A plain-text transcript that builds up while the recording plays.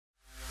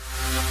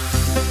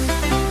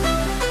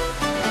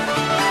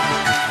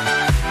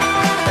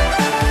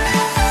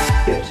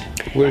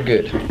We're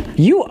good.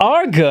 You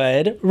are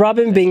good.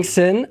 Robin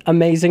Bengtsson,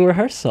 amazing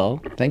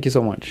rehearsal. Thank you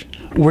so much.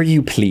 Were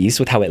you pleased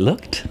with how it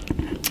looked?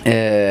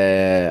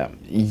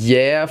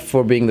 Yeah,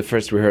 for being the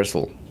first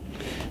rehearsal.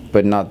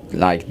 But not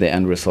like the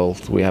end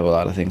result. We have a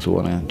lot of things we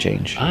want to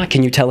change.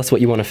 Can you tell us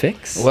what you want to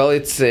fix? Well,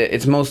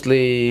 it's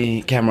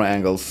mostly camera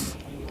angles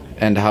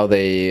and how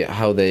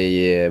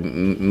they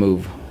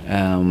move.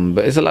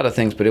 But it's a lot of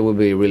things, but it will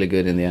be really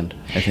good in the end,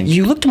 I think.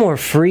 You looked more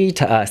free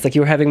to us, like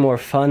you were having more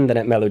fun than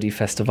at Melody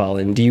Festival,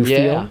 and do you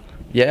feel?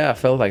 Yeah, I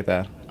felt like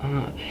that.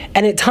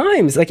 And at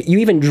times, like you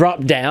even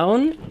dropped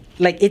down,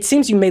 like it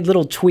seems you made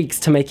little tweaks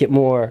to make it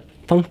more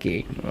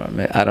funky.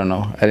 I don't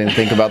know, I didn't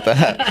think about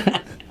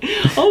that.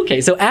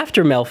 Okay, so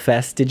after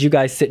Melfest, did you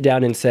guys sit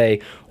down and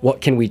say, what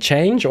can we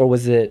change, or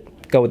was it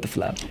go with the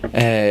flow?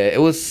 It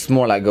was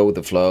more like go with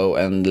the flow,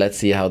 and let's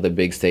see how the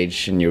big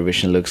stage in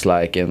Eurovision looks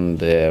like,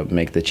 and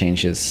make the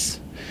changes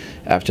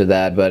after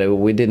that. But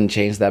we didn't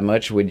change that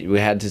much. We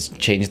had to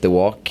change the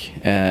walk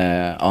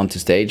onto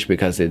stage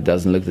because it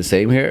doesn't look the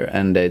same here,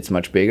 and it's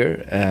much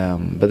bigger.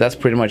 But that's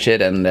pretty much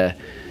it, and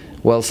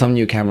well, some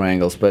new camera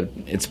angles, but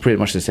it's pretty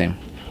much the same.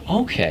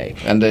 Okay.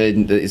 And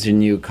it's a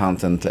new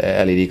content,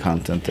 LED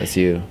content, as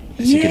you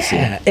can see.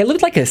 Yeah, it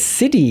looked like a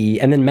city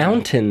and then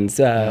mountains.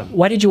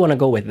 Why did you want to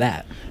go with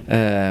that?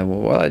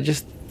 Well, I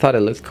just thought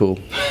it looked cool.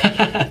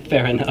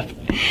 Fair enough.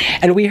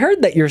 And we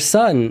heard that your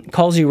son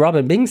calls you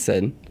Robin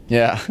Bengtsson.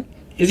 Yeah.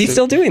 Is he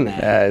still doing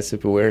that? Yeah, it's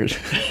super weird.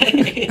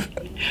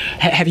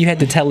 Have you had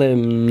to tell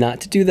him not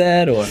to do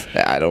that, or?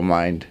 I don't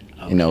mind.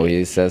 Okay. You know,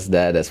 he says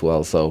that as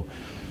well, so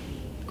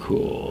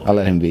cool. I'll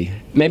let him be.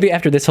 Maybe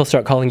after this he'll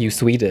start calling you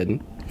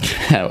Sweden.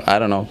 I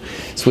don't know.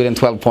 Sweden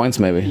 12 points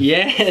maybe.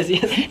 Yes,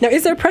 yes. Now,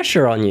 is there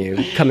pressure on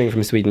you coming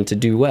from Sweden to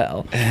do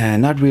well?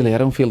 Not really. I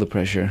don't feel the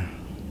pressure.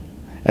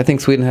 I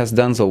think Sweden has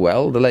done so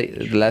well the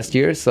last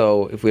year,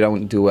 so if we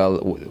don't do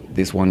well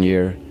this one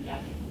year,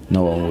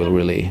 no one will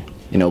really,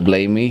 you know,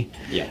 blame me.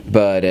 Yeah.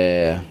 But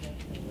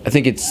I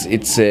think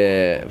it's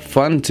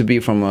fun to be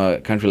from a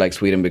country like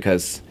Sweden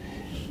because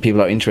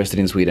people are interested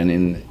in Sweden,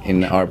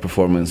 in our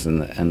performance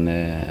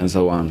and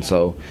so on.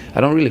 So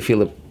I don't really feel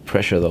the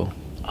pressure though.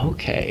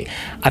 Okay.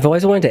 I've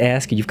always wanted to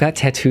ask you, you've got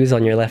tattoos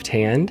on your left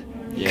hand.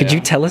 Yeah, could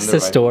you tell us the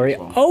story?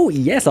 Oh,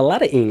 yes, a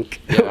lot of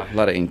ink. Yeah, a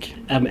lot of ink.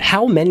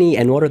 How many,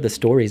 and what are the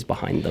stories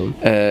behind them?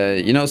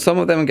 You know, some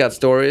of them got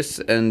stories,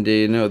 and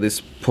you know,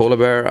 this polar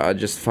bear I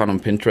just found on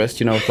Pinterest,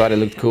 you know, thought it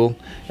looked cool.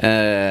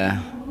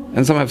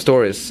 And some have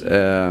stories,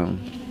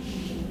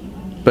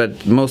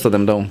 but most of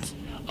them don't.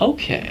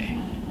 Okay.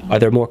 Are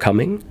there more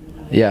coming?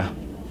 Yeah.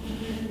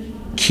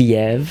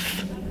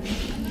 Kiev?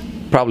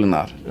 Probably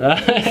not.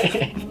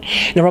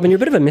 Now, Robin, you're a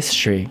bit of a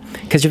mystery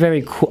because you're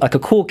very cool, like a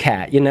cool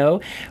cat, you know?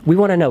 We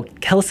want to know,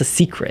 tell us a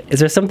secret. Is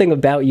there something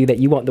about you that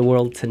you want the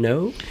world to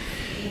know?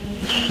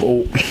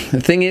 Well, the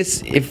thing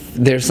is, if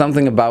there's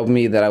something about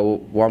me that I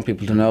want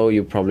people to know,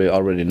 you probably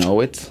already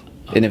know it.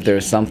 Okay. And if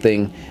there's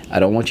something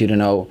I don't want you to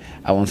know,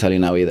 I won't tell you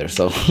now either,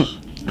 so...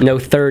 No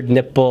third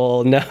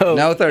nipple, no...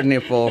 No third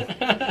nipple.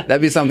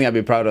 That'd be something I'd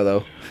be proud of,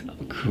 though.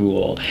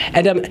 Cool.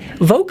 And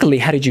vocally,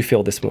 how did you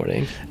feel this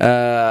morning?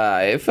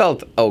 It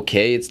felt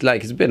okay. It's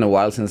been a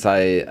while since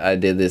I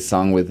did this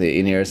song with the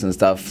in-ears and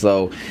stuff,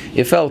 so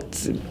it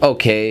felt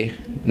okay.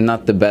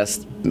 Not the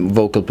best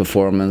vocal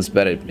performance,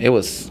 but it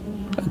was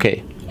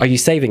okay. Are you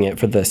saving it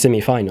for the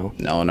semi-final?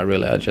 No, not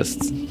really. I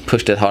just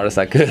pushed it hard as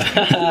I could.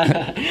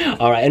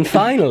 All right, and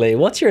finally,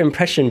 what's your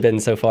impression been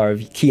so far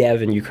of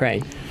Kiev and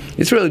Ukraine?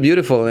 It's really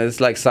beautiful, and it's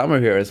like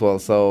summer here as well,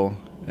 so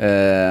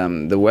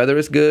the weather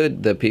is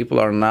good, the people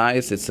are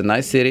nice, it's a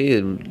nice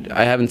city.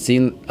 I haven't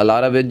seen a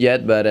lot of it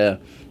yet, but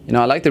you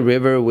know, I like the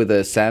river with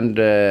the sand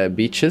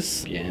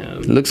beaches. Yeah.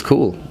 It looks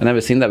cool. I've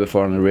never seen that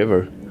before on a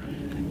river.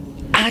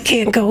 I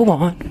can't go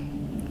on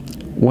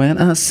when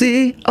I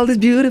see all these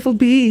beautiful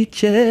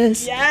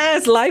beaches.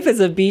 Yes, life is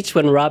a beach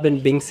when Robin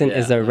Bengtsson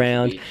is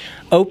around.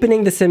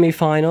 Opening the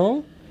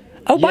semi-final.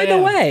 Oh, by the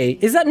way,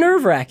 is that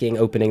nerve-wracking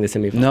opening the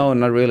semi-final? No,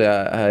 not really.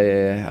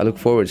 I look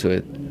forward to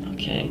it.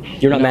 Okay.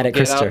 You're not mad at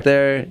Christer? Get out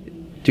there,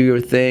 do your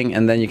thing,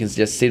 and then you can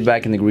just sit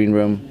back in the green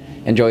room,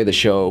 enjoy the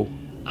show.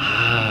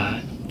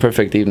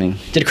 Perfect evening.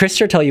 Did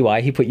Christer tell you why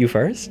he put you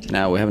first?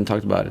 No, we haven't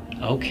talked about it.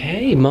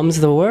 Okay,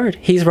 mum's the word.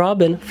 He's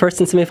Robin. First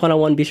in semi-final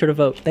 1. Be sure to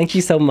vote. Thank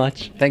you so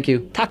much. Thank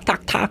you. Tack,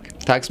 tack, tack.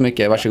 Tack så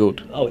mycket.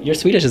 Varsågod. Oh, your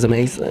Swedish is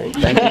amazing.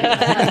 Thank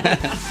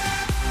you.